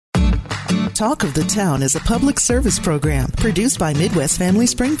Talk of the Town is a public service program produced by Midwest Family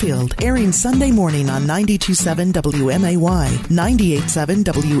Springfield, airing Sunday morning on 92.7 WMAY, 98.7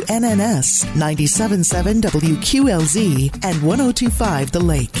 WNNS, 97.7 WQLZ, and 102.5 The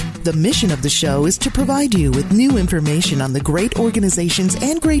Lake. The mission of the show is to provide you with new information on the great organizations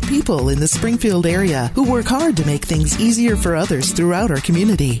and great people in the Springfield area who work hard to make things easier for others throughout our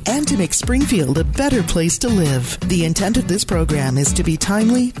community and to make Springfield a better place to live. The intent of this program is to be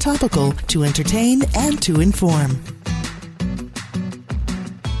timely, topical, to entertain, and to inform.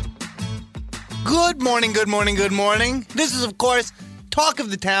 Good morning, good morning, good morning. This is, of course, Talk of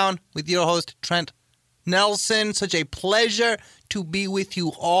the Town with your host, Trent Nelson. Such a pleasure to be with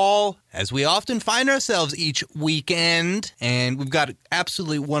you all, as we often find ourselves each weekend. And we've got an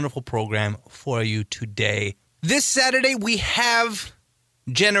absolutely wonderful program for you today. This Saturday, we have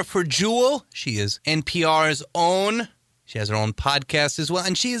Jennifer Jewell. She is NPR's own. She has her own podcast as well.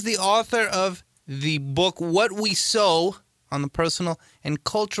 And she is the author of the book, What We Sow, on the personal and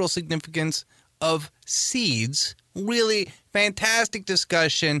cultural significance of seeds. Really fantastic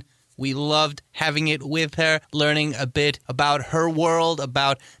discussion. We loved having it with her, learning a bit about her world,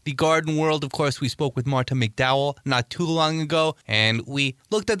 about the garden world. Of course, we spoke with Marta McDowell not too long ago, and we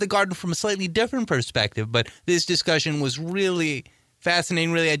looked at the garden from a slightly different perspective. But this discussion was really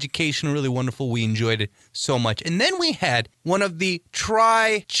fascinating, really educational, really wonderful. We enjoyed it so much. And then we had one of the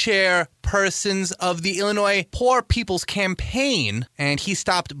tri-chair persons of the Illinois Poor People's Campaign, and he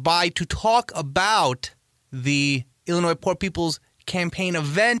stopped by to talk about the Illinois Poor People's Campaign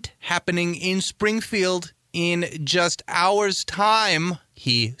event happening in Springfield in just hours' time.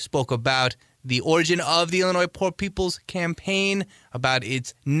 He spoke about the origin of the Illinois Poor People's Campaign, about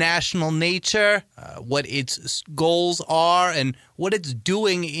its national nature, what its goals are, and what it's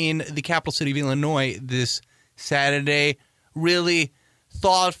doing in the capital city of Illinois this Saturday. Really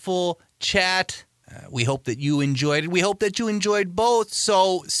thoughtful chat. We hope that you enjoyed it. We hope that you enjoyed both.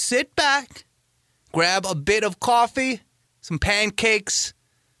 So sit back, grab a bit of coffee, some pancakes,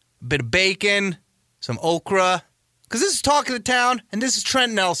 a bit of bacon, some okra. Because this is Talk of the Town, and this is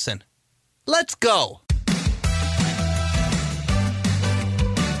Trent Nelson. Let's go.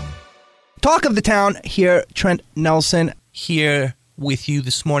 Talk of the Town here, Trent Nelson here with you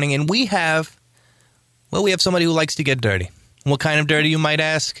this morning. And we have somebody who likes to get dirty. What kind of dirty, you might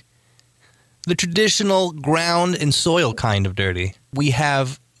ask? The traditional ground and soil kind of dirty. We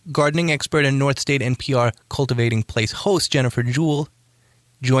have gardening expert and North State NPR Cultivating Place host Jennifer Jewell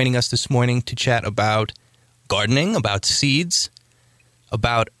joining us this morning to chat about gardening, about seeds,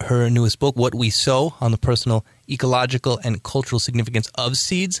 about her newest book, What We Sow, on the personal, ecological, and cultural significance of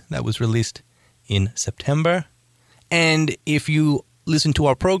seeds. That was released in September. And if you listen to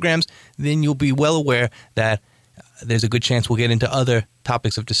our programs, then you'll be well aware that there's a good chance we'll get into other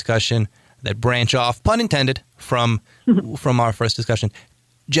topics of discussion that branch off, pun intended, from our first discussion.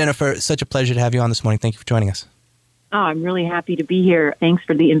 Jennifer, such a pleasure to have you on this morning. Thank you for joining us. Oh, I'm really happy to be here. Thanks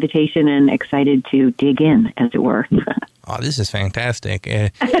for the invitation and excited to dig in, as it were. Oh, this is fantastic.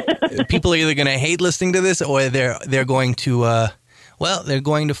 People are either going to hate listening to this or they're going to, they're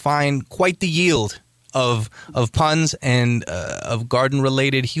going to find quite the yield of puns and of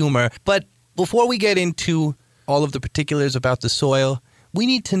garden-related humor. But before we get into all of the particulars about the soil, we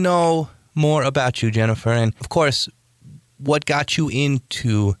need to know more about you, Jennifer. And, of course, what got you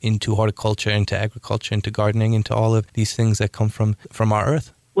into horticulture, into agriculture, into gardening, into all of these things that come from our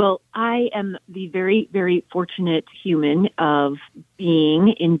earth? Well, I am the very, very fortunate human of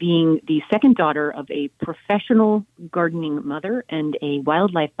being the second daughter of a professional gardening mother and a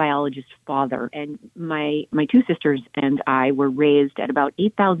wildlife biologist father. And my two sisters and I were raised at about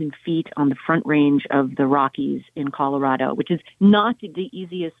 8,000 feet on the Front Range of the Rockies in Colorado, which is not the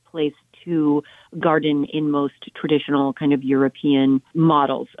easiest place to garden in most traditional kind of European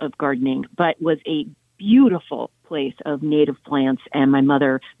models of gardening, but was a beautiful place of native plants, and my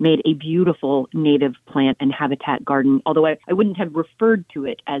mother made a beautiful native plant and habitat garden, although I wouldn't have referred to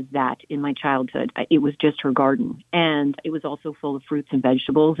it as that in my childhood. It was just her garden, and it was also full of fruits and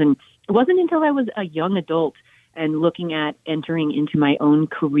vegetables, and it wasn't until I was a young adult and looking at entering into my own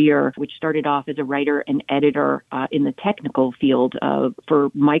career, which started off as a writer and editor in the technical field for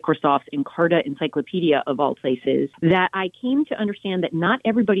Microsoft's Encarta Encyclopedia, of all places, that I came to understand that not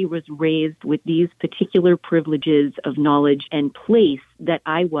everybody was raised with these particular privileges of knowledge and place that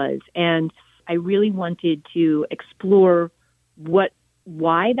I was. And I really wanted to explore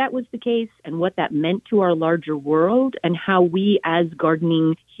why that was the case and what that meant to our larger world and how we as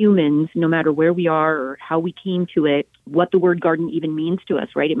gardening humans, no matter where we are or how we came to it, what the word garden even means to us,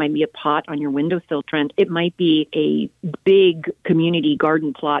 right? It might be a pot on your windowsill, Trent. It might be a big community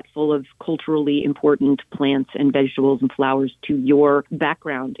garden plot full of culturally important plants and vegetables and flowers to your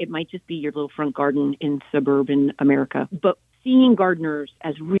background. It might just be your little front garden in suburban America. But seeing gardeners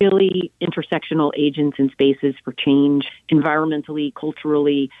as really intersectional agents in spaces for change, environmentally,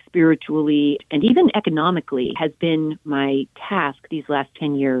 culturally, spiritually, and even economically has been my task these last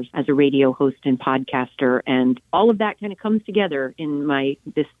 10 years as a radio host and podcaster. And all of that kind of comes together in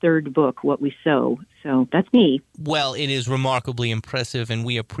this third book, What We Sow. So that's me. Well, it is remarkably impressive, and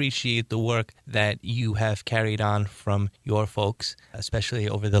we appreciate the work that you have carried on from your folks, especially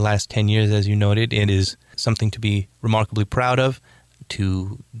over the last 10 years, as you noted. It is something to be remarkably proud of,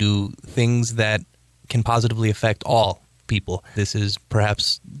 to do things that can positively affect all people. This is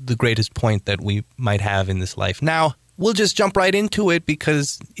perhaps the greatest point that we might have in this life. Now, we'll just jump right into it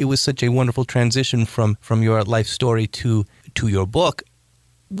because it was such a wonderful transition from your life story to your book.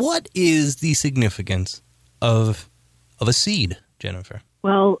 What is the significance of a seed, Jennifer?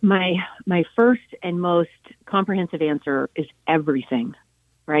 Well, my first and most comprehensive answer is everything,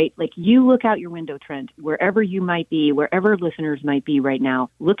 right? Like you look out your window, Trent, wherever you might be, wherever listeners might be right now,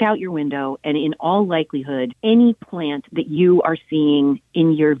 look out your window, and in all likelihood, any plant that you are seeing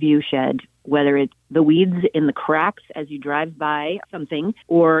in your view shed, whether it's the weeds in the cracks as you drive by something,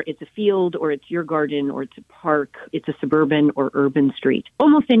 or it's a field, or it's your garden, or it's a park, it's a suburban or urban street.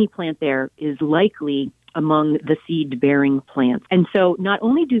 Almost any plant there is likely among the seed-bearing plants. And so not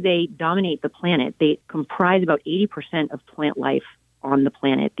only do they dominate the planet, they comprise about 80% of plant life on the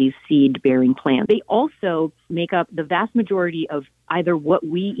planet, these seed-bearing plants. They also make up the vast majority of either what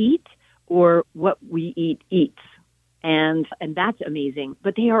we eat or what we eat eats. And that's amazing.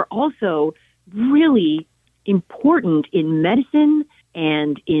 But they are also really important in medicine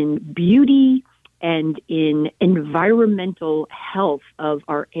and in beauty and in environmental health of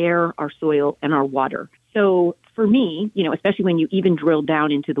our air, our soil, and our water. So for me, especially when you even drill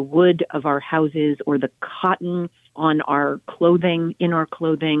down into the wood of our houses or the cotton on our clothing, in our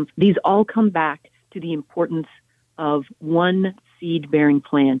clothing, these all come back to the importance of one seed-bearing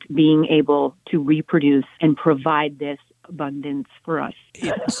plant being able to reproduce and provide this abundance for us.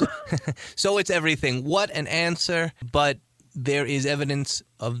 So it's everything. What an answer, but there is evidence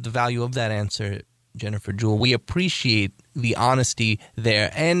of the value of that answer, Jennifer Jewell. We appreciate the honesty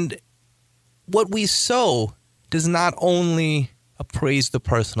there. And what we sow does not only appraise the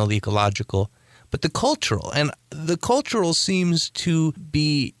personal, the ecological, but the cultural. And the cultural seems to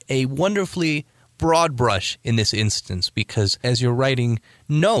be a wonderfully broad brush in this instance because as you're writing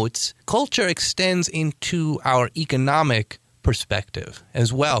notes, culture extends into our economic perspective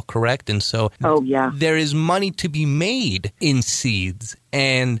as well, correct? And so there is money to be made in seeds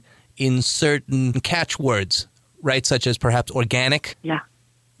and in certain catchwords, right, such as perhaps organic. Yeah.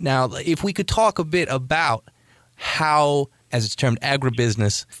 Now, if we could talk a bit about how, as it's termed,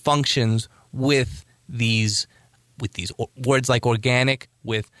 agribusiness functions with these words like organic,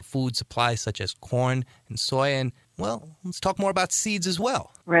 with food supplies such as corn and soy, and, well, let's talk more about seeds as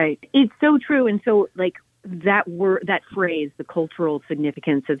well. Right. It's so true. And so, that word, that phrase, the cultural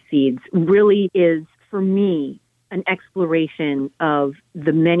significance of seeds, really is, for me, an exploration of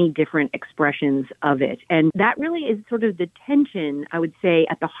the many different expressions of it. And that really is sort of the tension, I would say,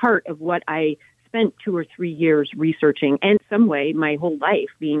 at the heart of what I spent 2 or 3 years researching, and in some way my whole life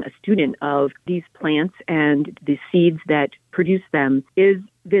being a student of these plants and the seeds that produce them, is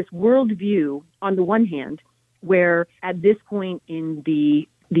this worldview, on the one hand, where at this point in the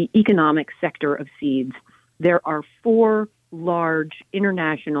economic sector of seeds, there are 4 large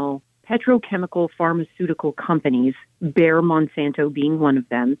international petrochemical pharmaceutical companies, Bayer Monsanto being one of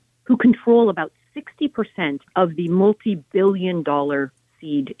them, who control about 60% of the multi-billion-dollar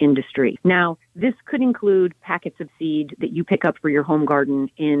seed industry. Now, this could include packets of seed that you pick up for your home garden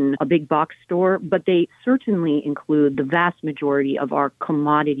in a big box store, but they certainly include the vast majority of our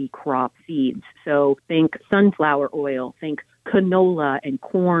commodity crop seeds. So think sunflower oil, think canola and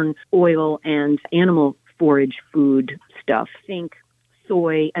corn oil and animal forage food stuff. Think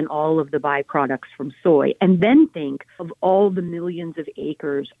soy and all of the byproducts from soy. And then think of all the millions of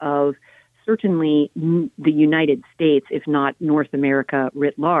acres of certainly the United States, if not North America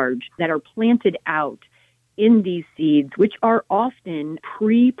writ large, that are planted out in these seeds, which are often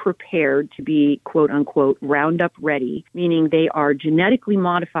pre-prepared to be, quote unquote, Roundup ready, meaning they are genetically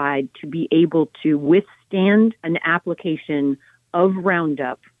modified to be able to withstand an application of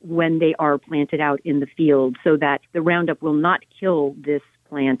Roundup when they are planted out in the field, so that the Roundup will not kill this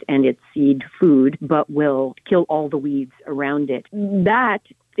plant and its seed food, but will kill all the weeds around it. That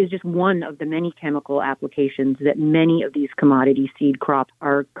is just one of the many chemical applications that many of these commodity seed crops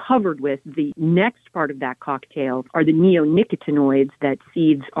are covered with. The next part of that cocktail are the neonicotinoids that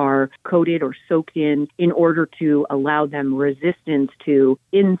seeds are coated or soaked in order to allow them resistance to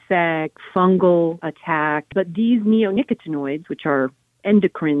insect, fungal attack. But these neonicotinoids, which are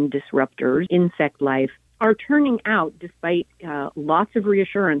endocrine disruptors, insect life, are turning out, despite lots of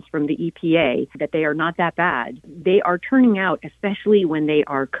reassurance from the EPA that they are not that bad, they are turning out, especially when they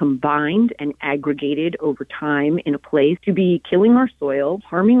are combined and aggregated over time in a place, to be killing our soil,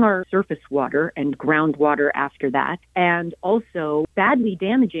 harming our surface water and groundwater after that, and also badly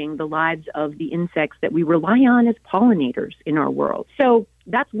damaging the lives of the insects that we rely on as pollinators in our world. So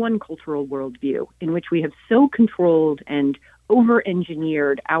that's one cultural worldview in which we have so controlled and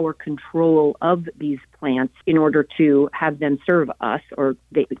over-engineered our control of these plants in order to have them serve us, or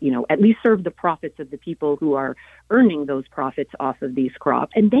they, at least serve the profits of the people who are earning those profits off of these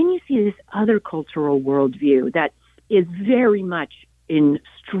crops. And then you see this other cultural worldview that is very much in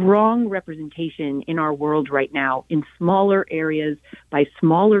strong representation in our world right now, in smaller areas by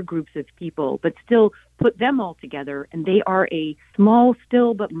smaller groups of people, but still put them all together, and they are a small,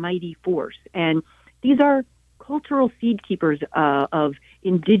 still but mighty force. And these are cultural seed keepers of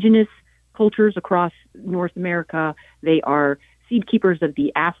indigenous cultures across North America. They are seed keepers of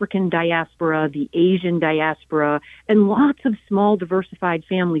the African diaspora, the Asian diaspora, and lots of small diversified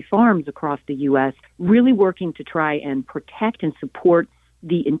family farms across the U.S., really working to try and protect and support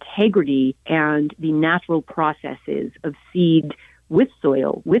the integrity and the natural processes of seed with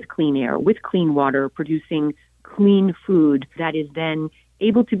soil, with clean air, with clean water, producing clean food that is then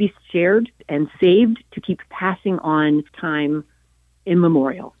able to be shared and saved to keep passing on time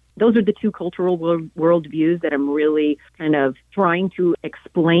immemorial. Those are the two cultural worldviews that I'm really kind of trying to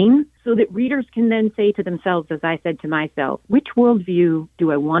explain so that readers can then say to themselves, as I said to myself, which worldview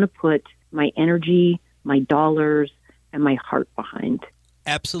do I want to put my energy, my dollars, and my heart behind?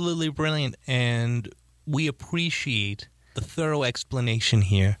 Absolutely brilliant. And we appreciate the thorough explanation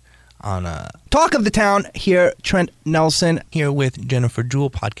here on Talk of the Town. Here, Trent Nelson, here with Jennifer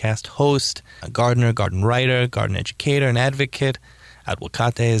Jewell, podcast host, a gardener, garden writer, garden educator, and advocate,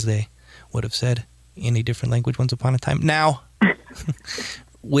 advocate, as they would have said in a different language once upon a time. Now,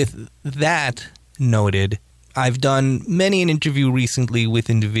 with that noted, I've done many an interview recently with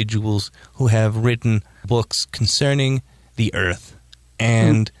individuals who have written books concerning the earth.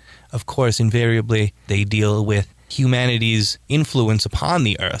 And, of course, invariably, they deal with humanity's influence upon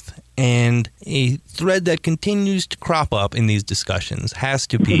the earth. And a thread that continues to crop up in these discussions has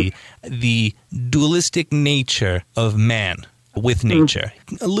to be the dualistic nature of man with nature.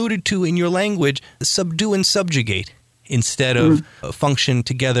 Alluded to in your language, subdue and subjugate instead of function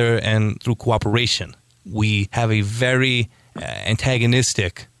together and through cooperation. We have a very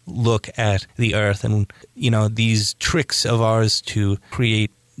antagonistic look at the earth, and these tricks of ours to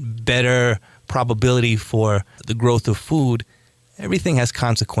create better probability for the growth of food, everything has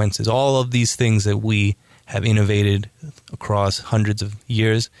consequences. All of these things that we have innovated across hundreds of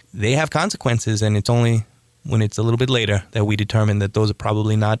years, they have consequences, and it's only when it's a little bit later that we determine that those are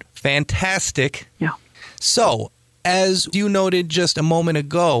probably not fantastic. Yeah. So, as you noted just a moment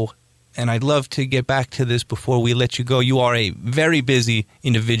ago, and I'd love to get back to this before we let you go, you are a very busy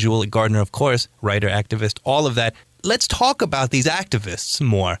individual, a gardener, of course, writer, activist, all of that. Let's talk about these activists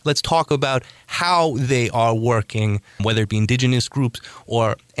more. Let's talk about how they are working, whether it be indigenous groups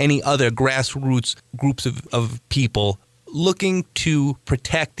or any other grassroots groups of people looking to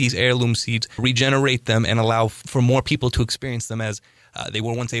protect these heirloom seeds, regenerate them, and allow for more people to experience them as they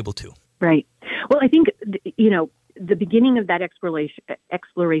were once able to. Right. Well, I think, the beginning of that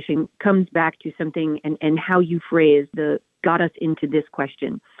exploration comes back to something and how you phrased got us into this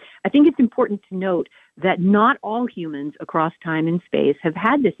question. I think it's important to note that not all humans across time and space have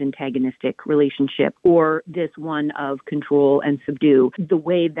had this antagonistic relationship or this one of control and subdue the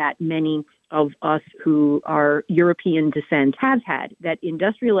way that many of us who are European descent have had, that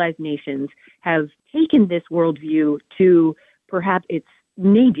industrialized nations have taken this worldview to perhaps its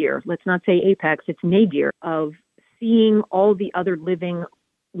nadir, let's not say apex, its nadir of seeing all the other living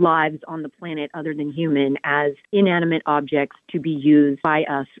lives on the planet other than human as inanimate objects to be used by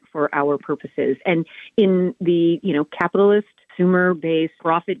us for our purposes. And in the, capitalist, consumer-based,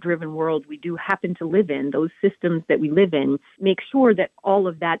 profit-driven world we do happen to live in, those systems that we live in make sure that all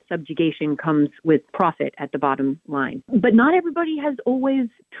of that subjugation comes with profit at the bottom line. But not everybody has always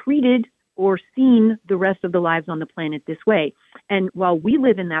treated or seen the rest of the lives on the planet this way. And while we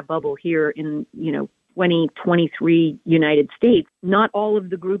live in that bubble here in, 2023 United States, not all of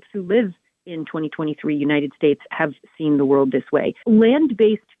the groups who live in 2023 United States have seen the world this way.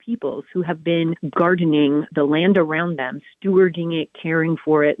 Land-based peoples who have been gardening the land around them, stewarding it, caring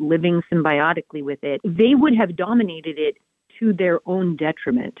for it, living symbiotically with it, they would have dominated it to their own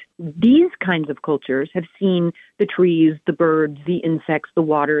detriment. These kinds of cultures have seen the trees, the birds, the insects, the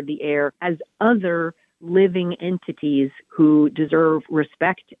water, the air as other living entities who deserve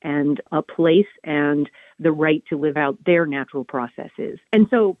respect and a place and the right to live out their natural processes. And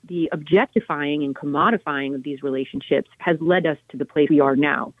so the objectifying and commodifying of these relationships has led us to the place we are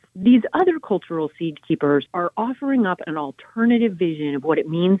now. These other cultural seed keepers are offering up an alternative vision of what it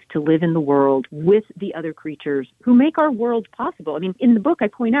means to live in the world with the other creatures who make our world possible. I mean, in the book, I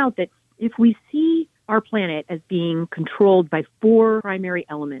point out that if we see our planet as being controlled by 4 primary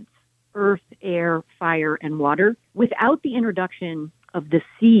elements, earth, air, fire, and water, without the introduction of the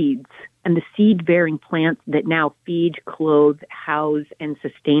seeds and the seed-bearing plants that now feed, clothe, house, and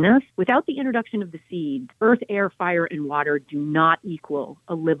sustain us, without the introduction of the seeds, earth, air, fire, and water do not equal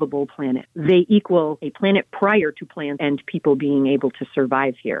a livable planet. They equal a planet prior to plants and people being able to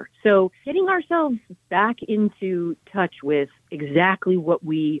survive here. So getting ourselves back into touch with exactly what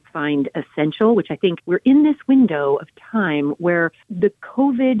we find essential, which I think we're in this window of time where the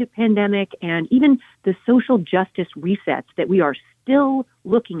COVID pandemic and even the social justice resets that we are still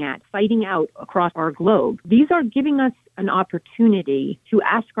looking at, fighting out across our globe, these are giving us an opportunity to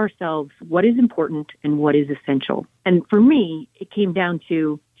ask ourselves what is important and what is essential. And for me, it came down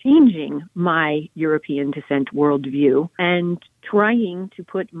to changing my European descent worldview and trying to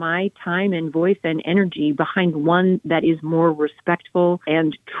put my time and voice and energy behind one that is more respectful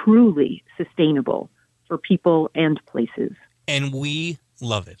and truly sustainable for people and places. And we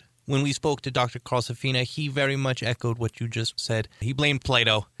love it. When we spoke to Dr. Carl Safina, he very much echoed what you just said. He blamed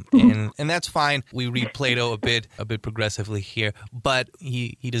Plato, and that's fine. We read Plato a bit progressively here, but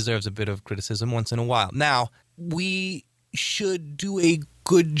he deserves a bit of criticism once in a while. Now, we should do a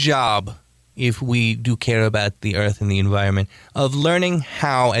good job, if we do care about the earth and the environment, of learning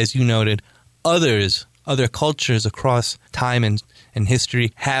how, as you noted, other cultures across time and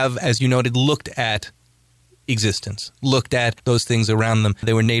history have, as you noted, looked at existence, looked at those things around them.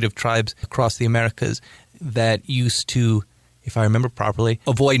 There were native tribes across the Americas that used to, if I remember properly,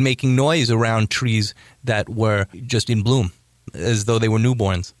 avoid making noise around trees that were just in bloom, as though they were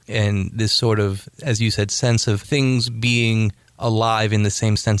newborns. And this sort of, as you said, sense of things being alive in the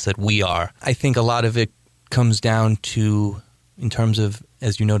same sense that we are. I think a lot of it comes down to, in terms of,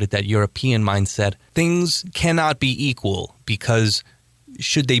 as you noted, that European mindset, things cannot be equal because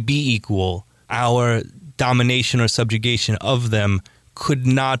should they be equal, our domination or subjugation of them could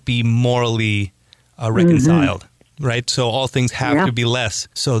not be morally reconciled, right? So all things have to be less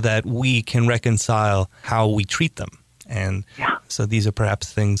so that we can reconcile how we treat them. And so these are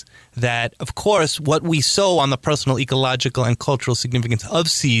perhaps things that, of course, what we sow on the personal, ecological, and cultural significance of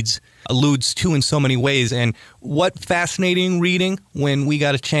seeds alludes to in so many ways. And what fascinating reading when we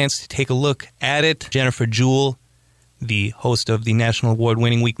got a chance to take a look at it. Jennifer Jewell, the host of the national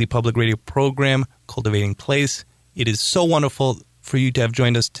award-winning weekly public radio program, Cultivating Place. It is so wonderful for you to have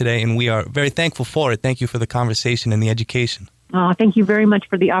joined us today, and we are very thankful for it. Thank you for the conversation and the education. Oh, thank you very much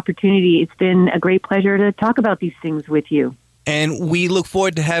for the opportunity. It's been a great pleasure to talk about these things with you. And we look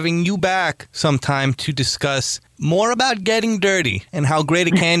forward to having you back sometime to discuss more about getting dirty and how great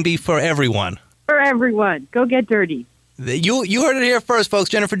it can be for everyone. For everyone. Go get dirty. You heard it here first, folks.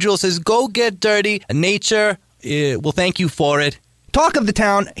 Jennifer Jewell says, go get dirty. Nature will thank you for it. Talk of the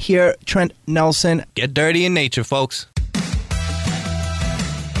town here, Trent Nelson. Get dirty in nature, folks.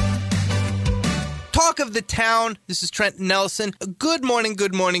 Talk of the town. This is Trent Nelson. Good morning,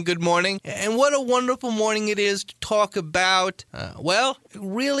 good morning, good morning. And what a wonderful morning it is to talk about,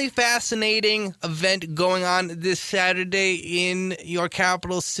 really fascinating event going on this Saturday in your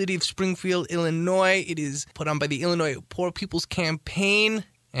capital city of Springfield, Illinois. It is put on by the Illinois Poor People's Campaign,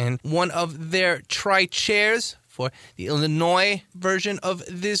 and one of their tri-chairs for the Illinois version of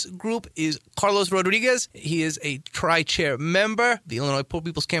this group is Carlos Rodriguez. He is a tri-chair member, the Illinois Poor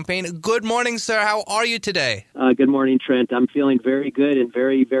People's Campaign. Good morning, sir. How are you today? Good morning, Trent. I'm feeling very good and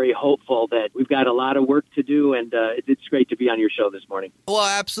very, very hopeful that we've got a lot of work to do, and it's great to be on your show this morning. Well,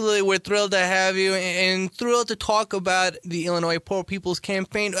 absolutely. We're thrilled to have you and thrilled to talk about the Illinois Poor People's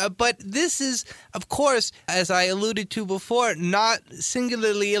Campaign. But this is, of course, as I alluded to before, not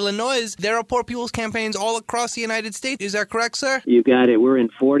singularly Illinois. There are poor people's campaigns all across the the United States. Is that correct, sir? You got it. We're in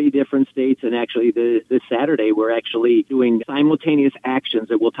 40 different states, and actually this Saturday we're actually doing simultaneous actions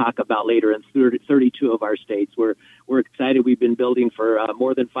that we'll talk about later in 32 of our states. We're excited. We've been building for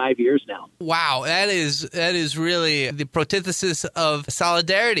more than 5 years now. Wow, that is really the antithesis of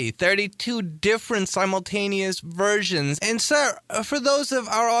solidarity. 32 different simultaneous versions. And sir, for those of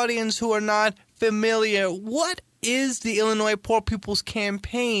our audience who are not familiar, what is the Illinois Poor People's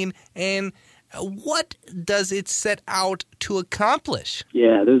Campaign, and what does it set out to accomplish?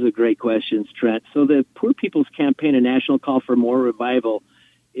 Yeah, those are great questions, Trent. So the Poor People's Campaign, a national call for more revival,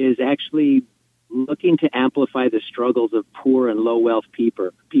 is actually looking to amplify the struggles of poor and low-wealth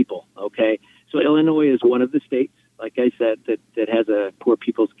people, okay? So Illinois is one of the states, like I said, that has a Poor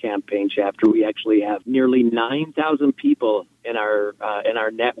People's Campaign chapter. We actually have nearly 9,000 people in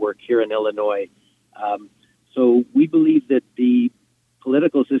our network here in Illinois. So we believe that the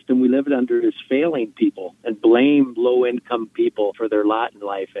political system we live under is failing people and blame low-income people for their lot in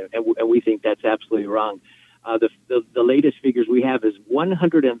life, and we think that's absolutely wrong. The latest figures we have is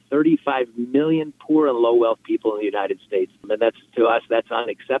 135 million poor and low-wealth people in the United States. And to us, that's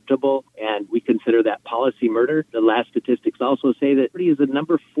unacceptable, and we consider that policy murder. The last statistics also say that poverty is the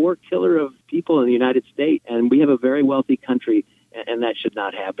number 4 killer of people in the United States, and we have a very wealthy country, and that should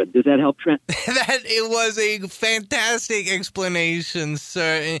not happen. Does that help, Trent? It was a fantastic explanation,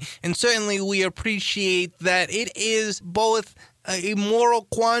 sir. And certainly we appreciate that it is both a moral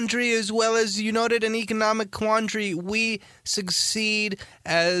quandary as well as, you noted, an economic quandary. We succeed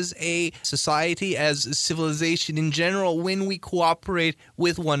as a society, as a civilization in general, when we cooperate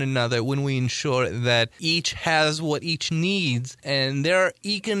with one another, when we ensure that each has what each needs. And there are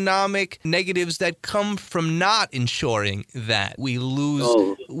economic negatives that come from not ensuring that. We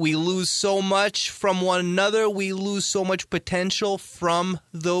lose so much from one another. We lose so much potential from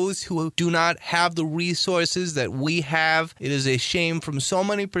those who do not have the resources that we have. It is a shame from so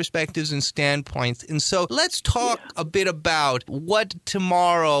many perspectives and standpoints. And so let's talk a bit about what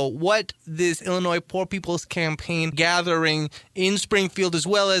this Illinois Poor People's Campaign gathering in Springfield, as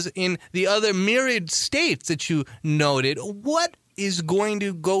well as in the other myriad states that you noted, what is going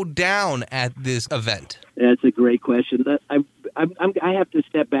to go down at this event? That's a great question. I have to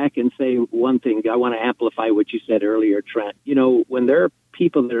step back and say one thing. I want to amplify what you said earlier, Trent. You know, when there are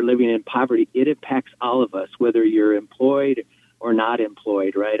people that are living in poverty, it impacts all of us, whether you're employed or not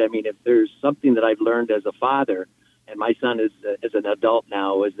employed, right? I mean, if there's something that I've learned as a father, and my son is an adult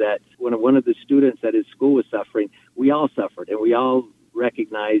now, is that when one of the students at his school was suffering, we all suffered, and we all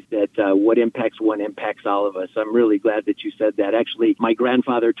recognized that what impacts one impacts all of us. I'm really glad that you said that. Actually, my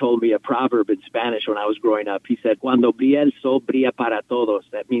grandfather told me a proverb in Spanish when I was growing up. He said, "Cuando brilla el sol, brilla para todos."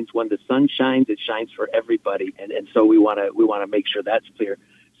 That means when the sun shines, it shines for everybody. And so we want to make sure that's clear.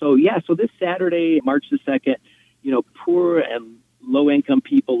 So this Saturday, March the 2nd, poor and low-income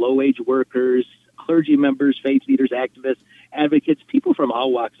people, low-wage workers, clergy members, faith leaders, activists, advocates, people from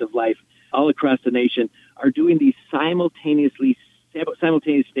all walks of life all across the nation are doing these simultaneous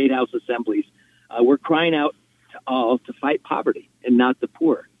state house assemblies. We're crying out to all to fight poverty and not the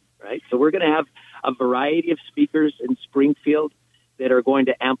poor, right? So we're going to have a variety of speakers in Springfield that are going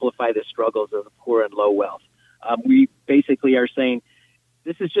to amplify the struggles of the poor and low wealth. We basically are saying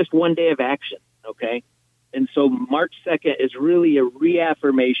this is just one day of action, okay? And so March 2nd is really a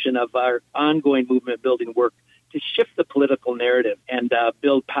reaffirmation of our ongoing movement building work to shift the political narrative and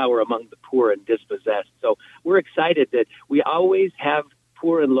build power among the poor and dispossessed. So we're excited that we always have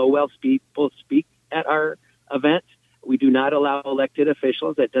poor and low-wealth people speak at our event. We do not allow elected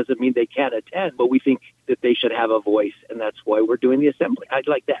officials. That doesn't mean they can't attend, but we think that they should have a voice, and that's why we're doing the assembly. I'd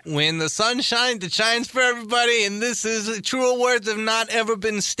like that. When the sun shines, it shines for everybody, and this is truer words have not ever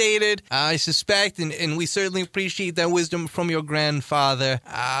been stated, I suspect, and we certainly appreciate that wisdom from your grandfather.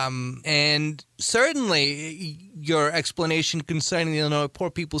 And certainly your explanation concerning the Illinois Poor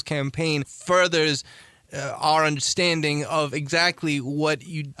People's Campaign furthers our understanding of exactly what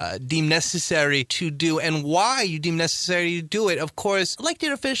you deem necessary to do and why you deem necessary to do it. Of course,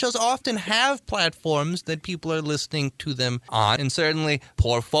 elected officials often have platforms that people are listening to them on, and certainly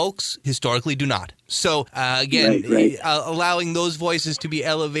poor folks historically do not. So, again, right. Allowing those voices to be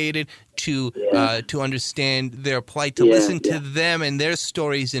elevated, to understand their plight, to listen to them and their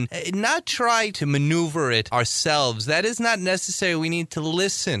stories, and not try to maneuver it ourselves. That is not necessary. We need to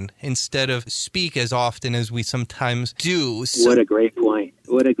listen instead of speak as often as we sometimes do. So, what a great point.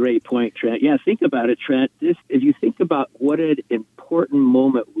 What a great point, Trent. Yeah, think about it, Trent. If you think about what an important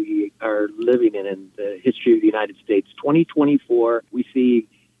moment we are living in the history of the United States, 2024, we see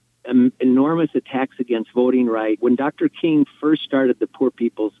enormous attacks against voting rights. When Dr. King first started the Poor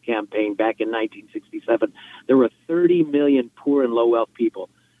People's Campaign back in 1967, there were 30 million poor and low-wealth people.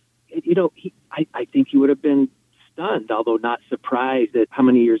 I think he would have been stunned, although not surprised at how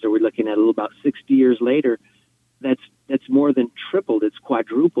many years are we looking at? About 60 years later, that's more than tripled. It's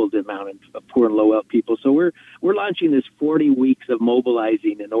quadrupled the amount of poor and low-wealth people. So we're launching this 40 weeks of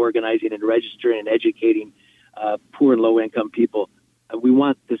mobilizing and organizing and registering and educating poor and low-income people. We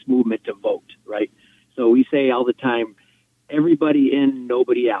want this movement to vote, right? So we say all the time, everybody in,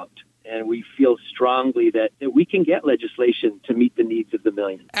 nobody out. And we feel strongly that we can get legislation to meet the needs of the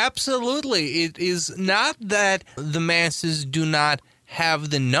millions. Absolutely. It is not that the masses do not have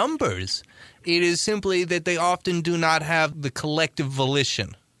the numbers. It is simply that they often do not have the collective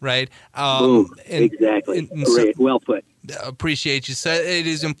volition, right? Boom. Exactly. Great. Well put. Appreciate you. So it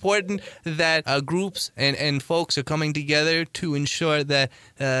is important that groups and folks are coming together to ensure that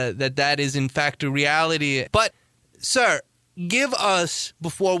that is in fact a reality. But, sir, give us,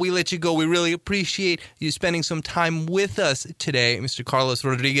 before we let you go, we really appreciate you spending some time with us today. Mr. Carlos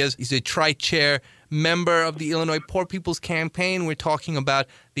Rodriguez, he's a tri-chair member of the Illinois Poor People's Campaign. We're talking about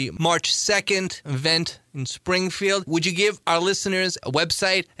the March 2nd event in Springfield. Would you give our listeners a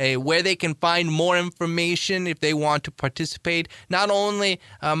website where they can find more information if they want to participate, not only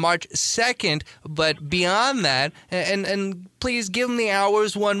March 2nd, but beyond that? And please give them the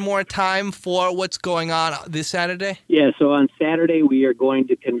hours one more time for what's going on this Saturday. Yeah, so on Saturday we are going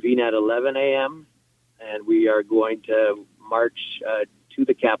to convene at 11 a.m., and we are going to march to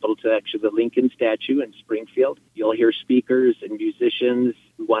the Capitol, to actually the Lincoln statue in Springfield. You'll hear speakers and musicians.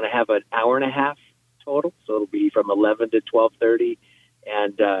 We want to have an hour and a half total, so it'll be from 11 to 12:30,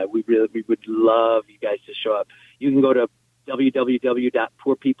 and we would love you guys to show up. You can go to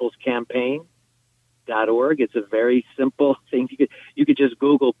www.poorpeoplescampaign.org. It's a very simple thing. You could just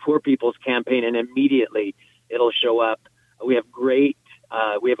Google Poor People's Campaign, and immediately it'll show up. We have a great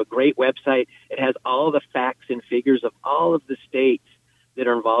website. It has all the facts and figures of all of the states that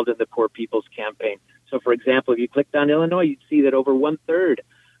are involved in the Poor People's Campaign. So, for example, if you clicked on Illinois, you'd see that over 1/3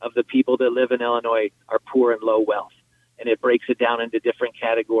 of the people that live in Illinois are poor and low wealth. And it breaks it down into different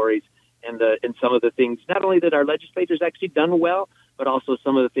categories and some of the things, not only that our legislators actually done well, but also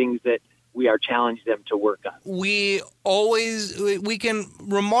some of the things that we are challenged them to work on. We can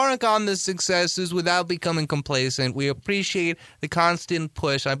remark on the successes without becoming complacent. We appreciate the constant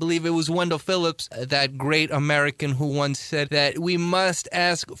push. I believe it was Wendell Phillips, that great American, who once said that we must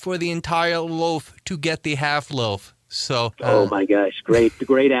ask for the entire loaf to get the half loaf. So, oh my gosh,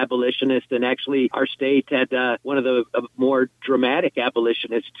 great abolitionist, and actually our state had one of the more dramatic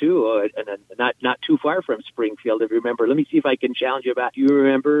abolitionists too, and not too far from Springfield. If you remember, let me see if I can challenge you about. Do you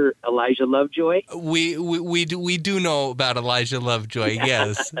remember Elijah Lovejoy? We do know about Elijah Lovejoy,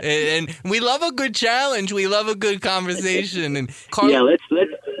 yes, and we love a good challenge. We love a good conversation. And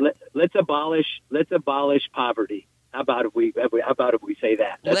let's abolish poverty. How about if we say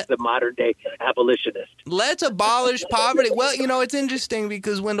that? That's the modern day abolitionist. Let's abolish poverty. Well, it's interesting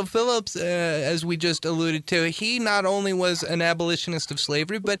because Wendell Phillips, as we just alluded to, he not only was an abolitionist of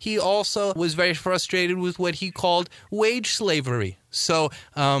slavery, but he also was very frustrated with what he called wage slavery. So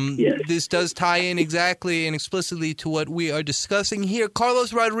yes. This does tie in exactly and explicitly to what we are discussing here.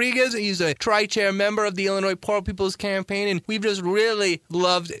 Carlos Rodriguez, he's a tri-chair member of the Illinois Poor People's Campaign, and we've just really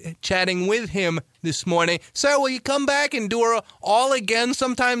loved chatting with him this morning. Sir, will you come back and do it all again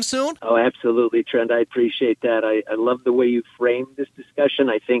sometime soon? Oh, absolutely, Trent. I appreciate that. I love the way you framed this discussion.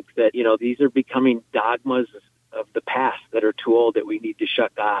 I think that, these are becoming dogmas of the past that are too old that we need to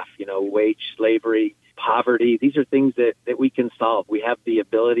shut off. Wage slavery, poverty. These are things that we can solve. We have the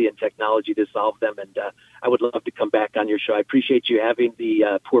ability and technology to solve them, and I would love to come back on your show. I appreciate you having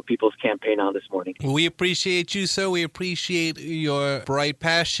the Poor People's Campaign on this morning. We appreciate you, sir. We appreciate your bright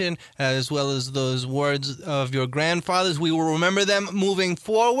passion, as well as those words of your grandfathers. We will remember them moving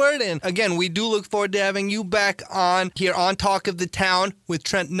forward. And again, we do look forward to having you back on here on Talk of the Town with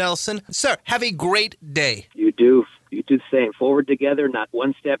Trent Nelson. Sir, have a great day. You do. You do the same. Forward together, not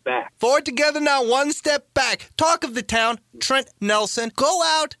one step back. Forward together, not one step back. Talk of the Town, Trent Nelson. Go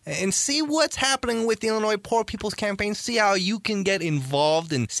out and see what's happening with the Illinois Poor People's Campaign. See how you can get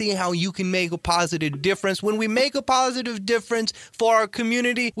involved and see how you can make a positive difference. When we make a positive difference for our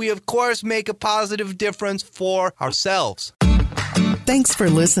community, we, of course, make a positive difference for ourselves. Thanks for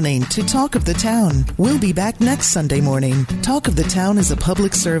listening to Talk of the Town. We'll be back next Sunday morning. Talk of the Town is a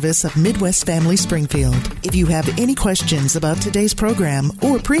public service of Midwest Family Springfield. If you have any questions about today's program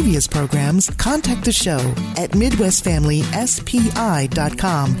or previous programs, contact the show at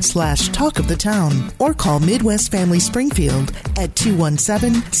MidwestFamilySPI.com/Talk of the Town or call Midwest Family Springfield at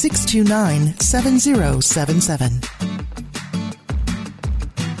 217-629-7077.